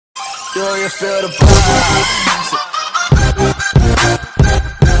Do you feel the vibes?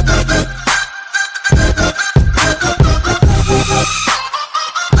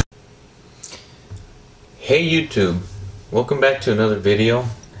 Hey YouTube, welcome back to another video.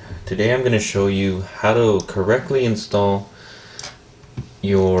 Today I'm going to show you how to correctly install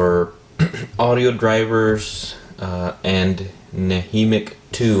your audio drivers and Nahimic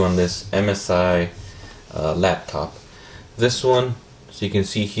 2 on this MSI laptop. This one, so you can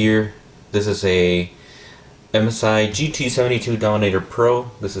see here, this is a MSI GT72 Dominator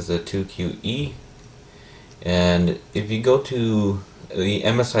Pro. This is a 2QE, and if you go to the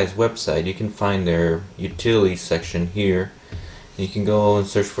MSI's website, you can find their utility section here. You can go and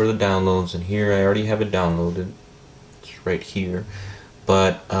search for the downloads, and here I already have it downloaded. It's right here,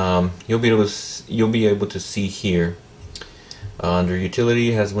 but you'll be able to see here under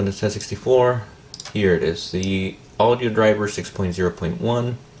utility, it has Windows 10 64. Here it is, the audio driver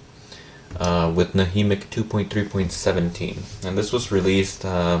 6.0.1 with Nahimic 2.3.17, and this was released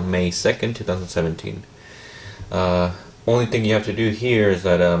May 2nd, 2017. Only thing you have to do here is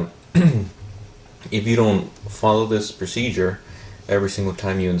that if you don't follow this procedure every single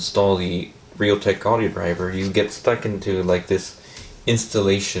time you install the Realtek audio driver, you get stuck into like this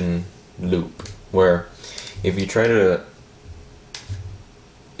installation loop where if you try to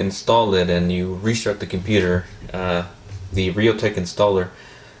install it and you restart the computer, the Realtek installer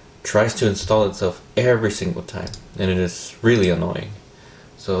tries to install itself every single time, and it is really annoying.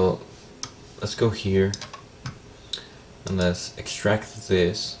 So let's go here and let's extract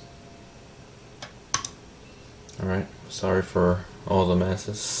this. Alright, sorry for all the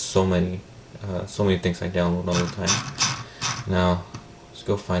messes. So many things I download all the time. Now let's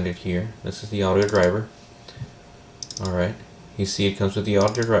go find it here. This is the audio driver. Alright, you see it comes with the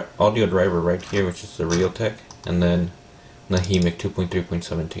audio driver right here, which is the Realtek, and then Nahimic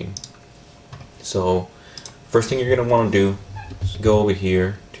 2.3.17. So first thing you're going to want to do is go over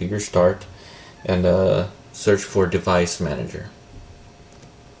here to your start and search for device manager.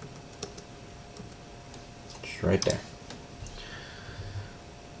 It's right there.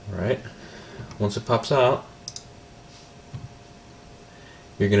 Alright, once it pops out,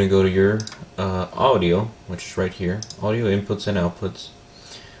 you're going to go to your audio, which is right here, audio inputs and outputs,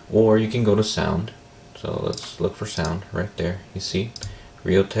 or you can go to sound. So let's look for sound right there. You see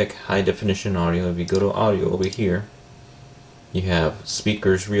Realtek high definition audio. If you go to audio over here, you have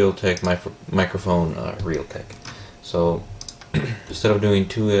speakers Realtek, microphone Realtek. So instead of doing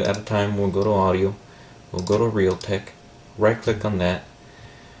two at a time, we'll go to audio, we'll go to Realtek, right click on that,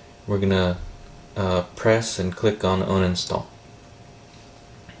 we're gonna press and click on uninstall.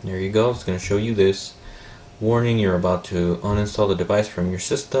 There you go. It's gonna show you this warning, you're about to uninstall the device from your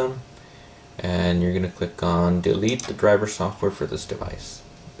system, and you're gonna click on delete the driver software for this device.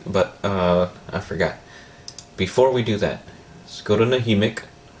 But I forgot, before we do that, let's go to Nahimic,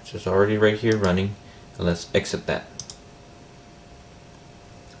 which is already right here running, and let's exit that.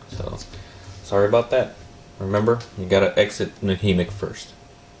 So sorry about that. Remember, you gotta exit Nahimic first.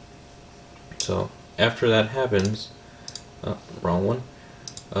 So after that happens, wrong one.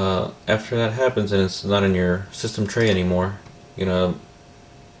 After that happens and it's not in your system tray anymore, you're gonna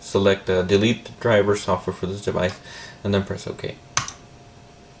select delete the driver software for this device and then press OK.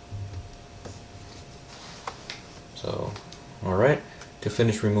 So alright, to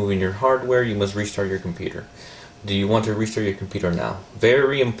finish removing your hardware, you must restart your computer. Do you want to restart your computer now?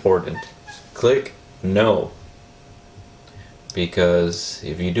 Very important. Click no, because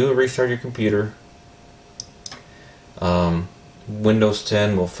if you do restart your computer, Windows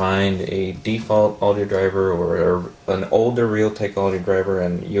 10 will find a default audio driver or an older Realtek audio driver,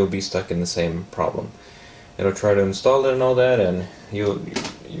 and you'll be stuck in the same problem. It'll try to install it and all that, and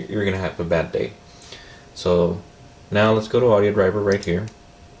you're gonna have a bad day. So now let's go to audio driver right here,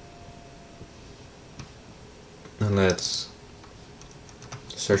 and let's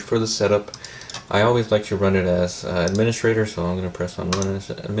search for the setup. I always like to run it as administrator, so I'm gonna press on run as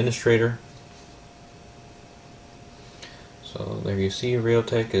administrator. So there you see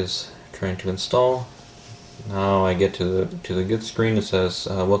Realtek is trying to install. Now I get to the good screen. It says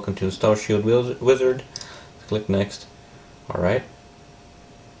welcome to install Shield Wizard. Click next. Alright,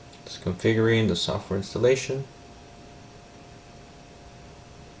 it's configuring the software installation.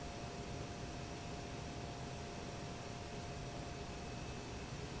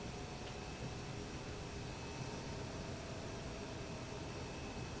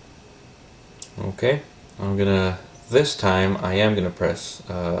 Okay, this time I am gonna press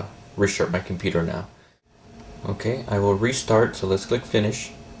restart my computer now. Okay, I will restart, so let's click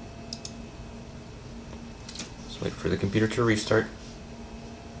finish. Let's wait for the computer to restart.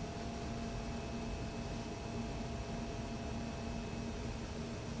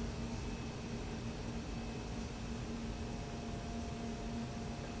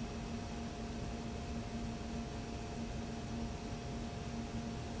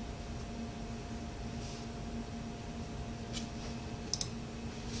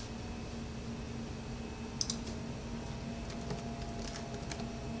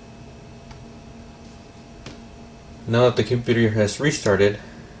 Now that the computer has restarted,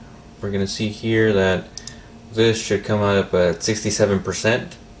 we're going to see here that this should come up at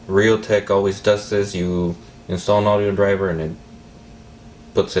 67%. Realtek always does this. You install an audio driver and it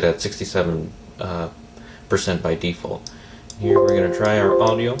puts it at 67% by default. Here we're going to try our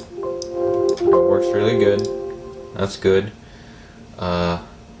audio. It works really good. That's good. We're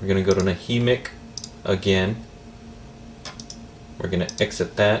going to go to Nahimic again. We're going to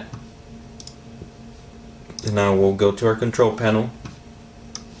exit that. And now we'll go to our control panel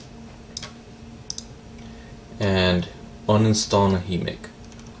and uninstall Nahimic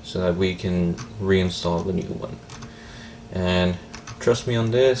so that we can reinstall the new one. And trust me on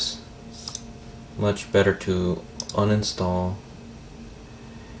this, it's much better to uninstall,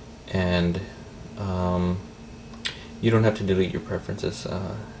 and you don't have to delete your preferences.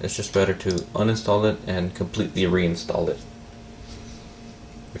 It's just better to uninstall it and completely reinstall it,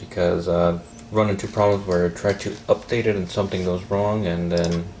 because run into problems where you try to update it and something goes wrong and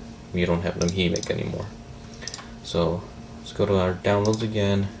then you don't have Nahimic anymore. So let's go to our downloads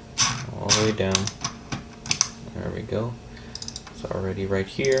again, all the way down. There we go. It's already right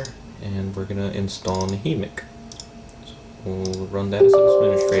here, and we're gonna install Nahimic. So we'll run that as an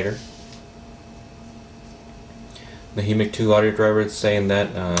administrator. Nahimic 2 audio driver is saying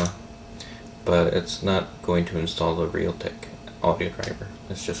that, but it's not going to install the Realtek audio driver.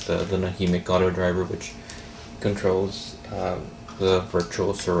 It's just the Nahimic audio driver, which controls the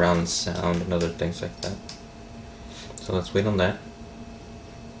virtual surround sound and other things like that. So let's wait on that.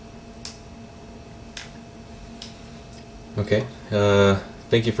 Okay,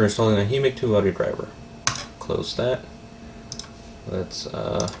 thank you for installing the Nahimic 2 audio driver. Close that. Let's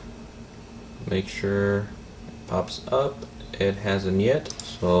make sure it pops up. It hasn't yet,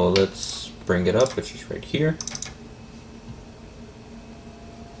 so let's bring it up, which is right here.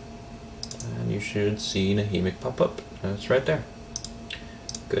 And you should see Nahimic pop up. That's right there.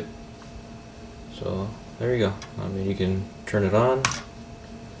 Good. So there you go. I mean, you can turn it on,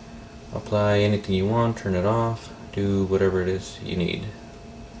 apply anything you want, turn it off, do whatever it is you need.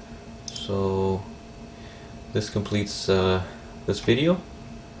 So this completes this video.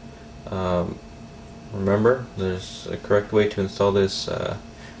 Remember, there's a correct way to install this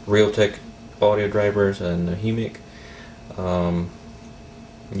Realtek audio drivers and Nahimic.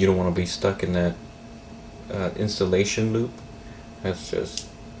 You don't want to be stuck in that installation loop. That's just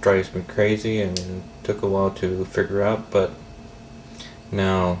drives me crazy, and it took a while to figure out, but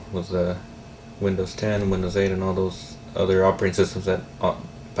now with the Windows 10, Windows 8, and all those other operating systems that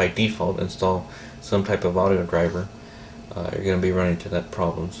by default install some type of audio driver, you're going to be running into that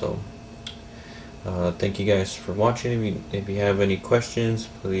problem. So thank you guys for watching. If you have any questions,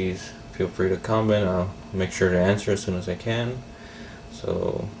 please feel free to comment. I'll make sure to answer as soon as I can.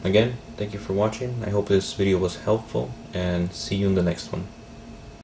 So again, thank you for watching. I hope this video was helpful, and see you in the next one.